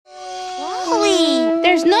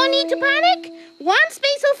There's no need to panic. Once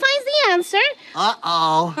Basil finds the answer...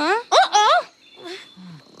 Uh-oh. Huh? Uh-oh.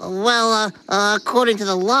 Well, according to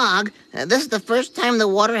the log, this is the first time the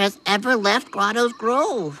water has ever left Grotto's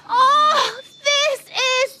grove. Oh, this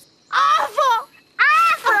is awful.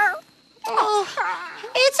 Awful. Oh,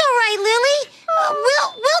 it's all right, Lily.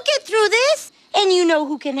 We'll get through this. And you know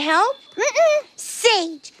who can help?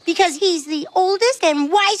 Sage, because he's the oldest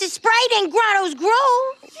and wisest sprite in Grotto's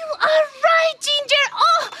grove. You are right, Ginger.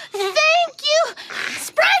 Oh, thank you.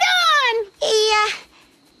 Sprite on. Yeah.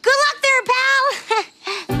 Good luck there, pal.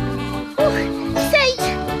 Sage.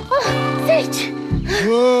 Oh, Sage.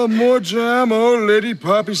 Oh, more jam. Oh, Lady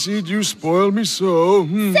Poppy Seed, you spoiled me so.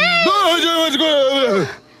 Sage! Oh,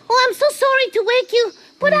 I'm so sorry to wake you,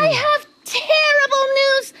 but I have terrible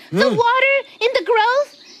news. The water in the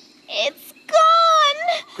grove, it's gone.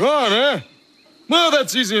 Gone, eh? Well,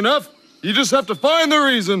 that's easy enough. You just have to find the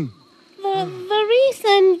reason. The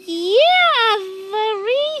reason? Yeah, the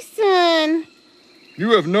reason.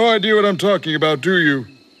 You have no idea what I'm talking about, do you?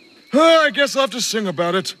 I guess I'll have to sing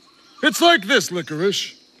about it. It's like this,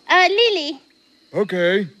 Licorice. Lily.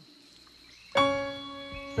 Okay.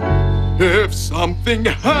 If something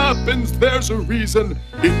happens, there's a reason.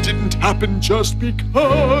 It didn't happen just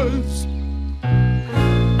because.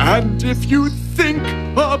 And if you think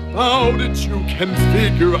about it, you can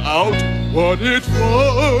figure out what it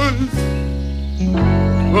was.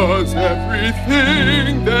 'Cause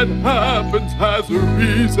everything that happens has a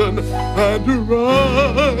reason and a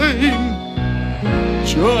rhyme.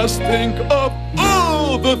 Just think of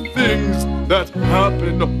all the things that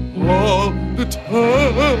happen all the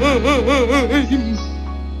time.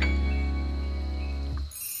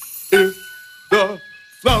 If the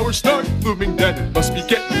flowers start blooming, then it must be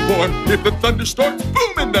getting warm. If the thunder starts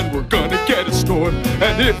booming, then we're gonna get a storm.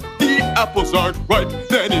 And if the apples aren't ripe,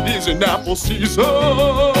 then it is an apple season.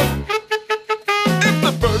 If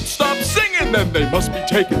the birds stop singing, then they must be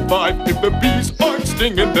taking 5. If the bees aren't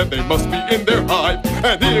stinging, then they must be in their hive.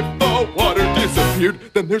 And if the water disappeared,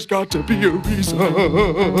 then there's got to be a reason.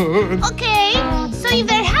 Okay, so if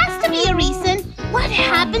there has to be a reason, what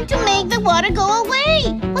happened to make the water go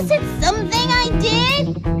away? Was it something I did?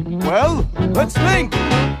 Well, let's think.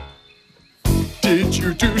 Did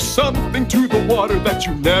you do something to the water that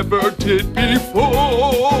you never did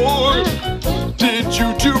before? Did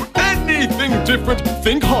you do anything different?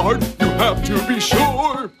 Think hard, you have to be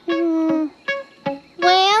sure.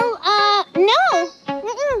 Well, no.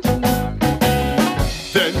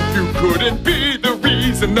 Then you couldn't be the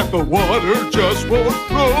reason that the water just won't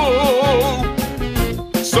flow.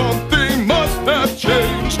 Something must have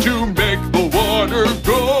changed to make the water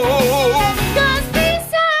go. 'Cause this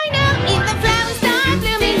I know, if the flowers start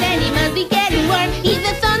blooming, then it must be getting warm. If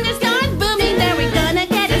the thunder starts booming, then we're gonna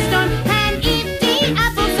get a storm. And if the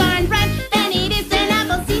apples aren't ripe, then it is an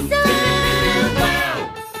apple season.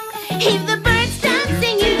 If the birds stop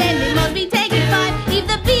singing, then they must be taking 5. If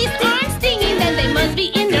the bees aren't stinging, then they must be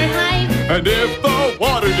in their hive. And if the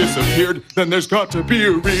water disappeared, then there's got to be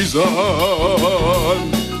a reason.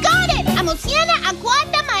 Got it! I'm Oceana,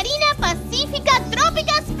 Aquata, Marina, Pacifica,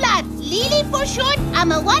 Tropica, Sprites. Lily for short.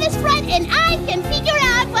 I'm a water sprite and I can figure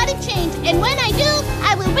out what it changed. And when I do,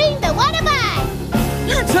 I will bring the water back.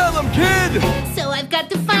 You tell them, kid! So I've got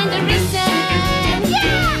to find the reason.